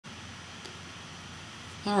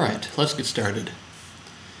Alright, let's get started.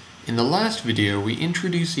 In the last video, we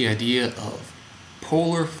introduced the idea of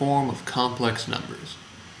polar form of complex numbers.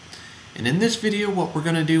 And in this video, what we're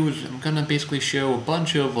going to do is I'm going to basically show a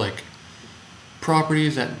bunch of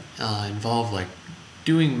properties that involve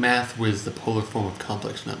doing math with the polar form of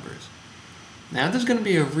complex numbers. Now this is going to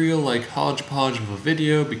be a real hodgepodge of a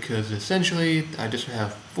video because essentially I just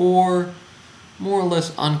have 4 more or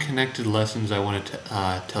less unconnected lessons I want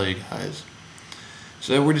to tell you guys.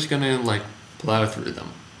 So we're just going to plow through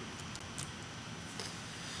them.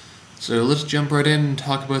 So let's jump right in and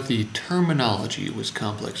talk about the terminology with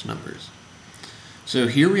complex numbers. So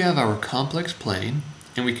here we have our complex plane,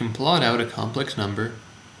 and we can plot out a complex number,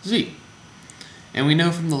 z. And we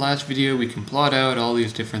know from the last video we can plot out all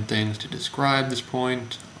these different things to describe this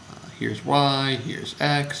point. Here's y, here's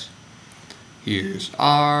x, here's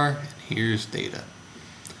r, and here's theta.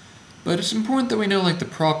 But it's important that we know the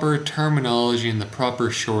proper terminology and the proper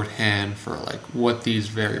shorthand for what these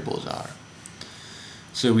variables are.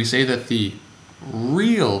 So we say that the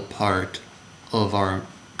real part of our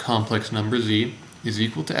complex number z is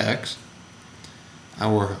equal to x.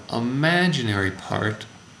 Our imaginary part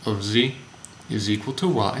of z is equal to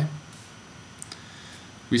y.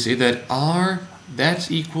 We say that r, that's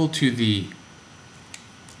equal to the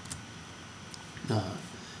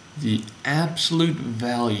absolute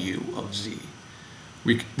value of z.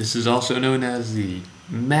 This is also known as the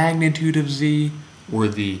magnitude of z or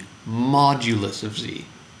the modulus of z.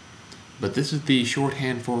 But this is the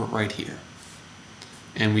shorthand for it right here.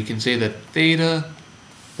 And we can say that theta,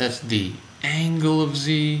 that's the angle of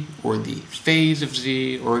z or the phase of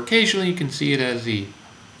z, or occasionally you can see it as the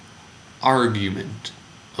argument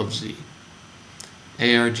of z.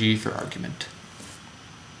 ARG for argument.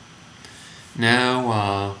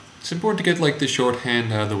 Now, it's important to get the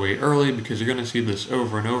shorthand out of the way early because you're going to see this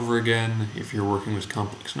over and over again if you're working with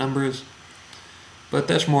complex numbers. But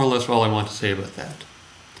that's more or less all I want to say about that.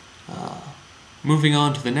 Moving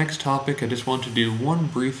on to the next topic, I just want to do one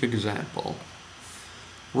brief example.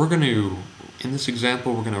 In this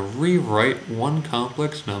example, we're going to rewrite one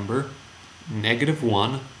complex number,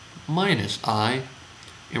 -1 minus I,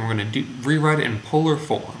 and we're going to rewrite it in polar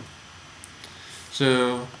form.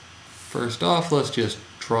 So, first off, let's just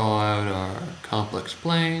draw out our complex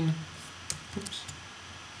plane. Oops.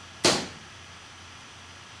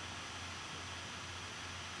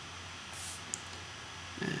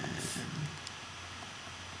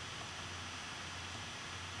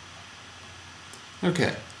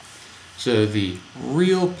 Okay, so the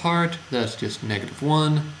real part, that's just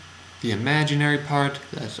 -1. The imaginary part,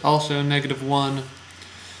 that's also -1.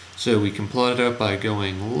 So we can plot it out by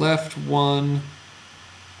going left 1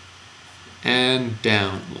 and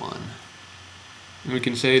down 1. And we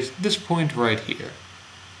can say it's this point right here.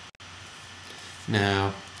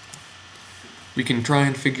 Now, we can try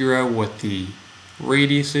and figure out what the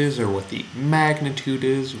radius is or what the magnitude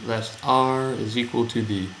is. That's r is equal to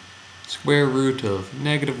the square root of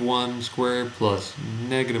 -1 squared plus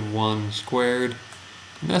 -1 squared.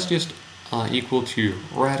 And that's just equal to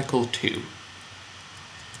radical 2.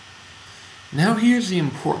 Now here's the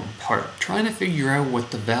important part, trying to figure out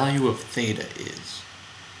what the value of theta is.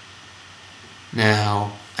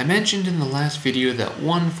 Now, I mentioned in the last video that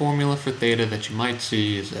one formula for theta that you might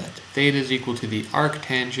see is that theta is equal to the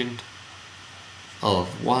arctangent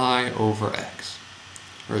of y over x,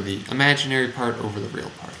 or the imaginary part over the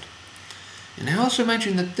real part. And I also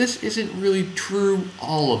mentioned that this isn't really true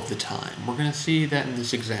all of the time. We're going to see that in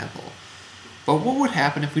this example. But what would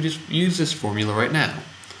happen if we just use this formula right now?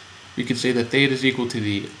 We could say that theta is equal to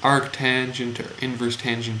the arctangent or inverse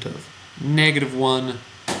tangent of -1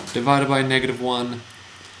 divided by -1.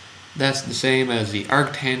 That's the same as the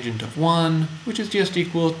arctangent of 1, which is just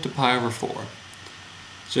equal to pi over 4.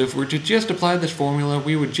 So if we were to just apply this formula,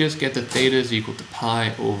 we would just get that theta is equal to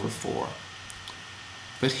pi over 4.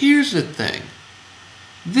 But here's the thing.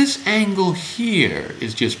 This angle here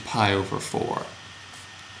is just pi over 4.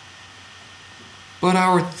 But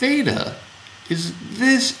our theta is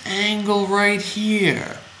this angle right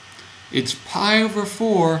here. It's pi over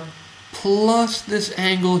 4 plus this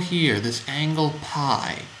angle here, this angle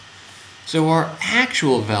pi. So our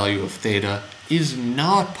actual value of theta is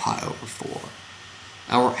not pi over 4.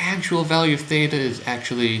 Our actual value of theta is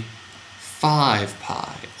actually 5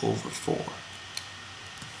 pi over 4.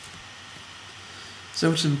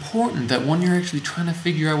 So it's important that when you're actually trying to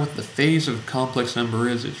figure out what the phase of a complex number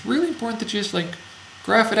is, it's really important to just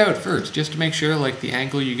graph it out first, just to make sure the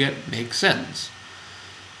angle you get makes sense.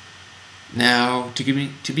 Now, to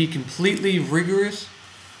be completely rigorous,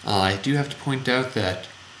 I do have to point out that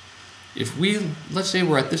let's say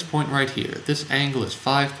we're at this point right here, this angle is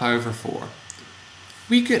 5 pi over 4.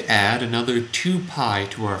 We could add another 2 pi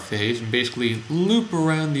to our phase and basically loop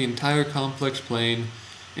around the entire complex plane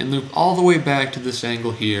and loop all the way back to this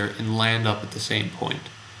angle here and land up at the same point.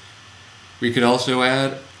 We could also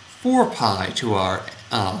add 4 pi to our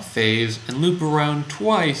phase and loop around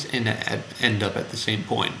twice and end up at the same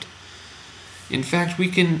point. In fact, we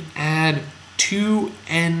can add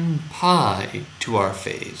 2n pi to our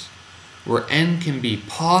phase, where n can be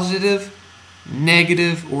positive,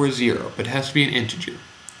 negative, or 0, but it has to be an integer.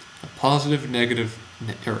 A positive or negative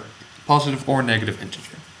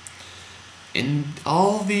integer. And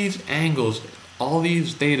all these angles, all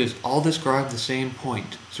these thetas, all describe the same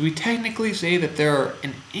point. So we technically say that there are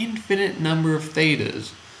an infinite number of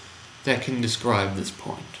thetas that can describe this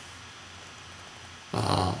point.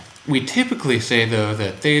 We typically say, though,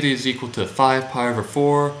 that theta is equal to 5 pi over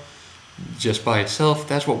 4 just by itself.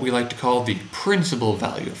 That's what we like to call the principal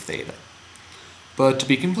value of theta. But to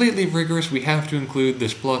be completely rigorous, we have to include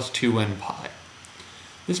this plus 2n pi.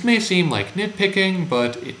 This may seem like nitpicking,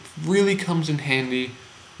 but it really comes in handy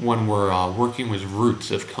when we're working with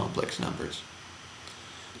roots of complex numbers.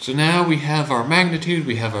 So now we have our magnitude,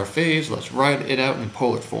 we have our phase. Let's write it out in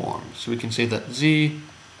polar form. So we can say that z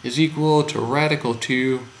is equal to radical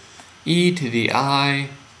 2 e to the I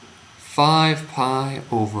 5 pi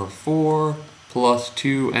over 4 plus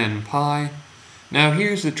 2n pi. Now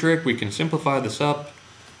here's the trick. We can simplify this up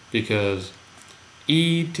because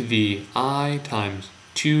e to the I times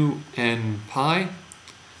 2n pi,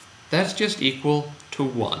 that's just equal to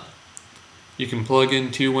 1. You can plug in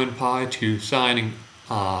 2n pi to sine and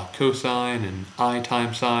cosine and I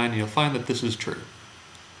times sine, and you'll find that this is true.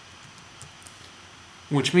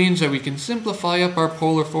 Which means that we can simplify up our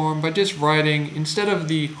polar form by just writing, instead of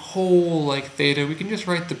the whole like theta, we can just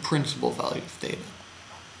write the principal value of theta.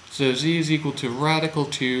 So z is equal to radical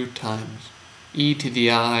 2 times e to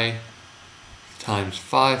the I times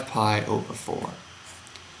 5 pi over 4.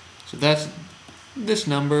 So that's this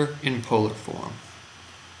number in polar form.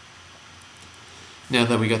 Now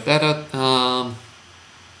that we got that out,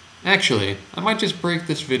 actually, I might just break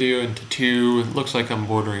this video into two. It looks like I'm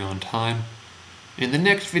bordering on time. In the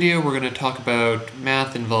next video, we're going to talk about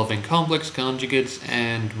math involving complex conjugates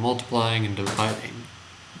and multiplying and dividing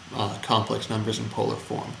complex numbers in polar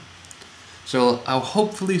form. So I'll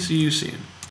hopefully see you soon.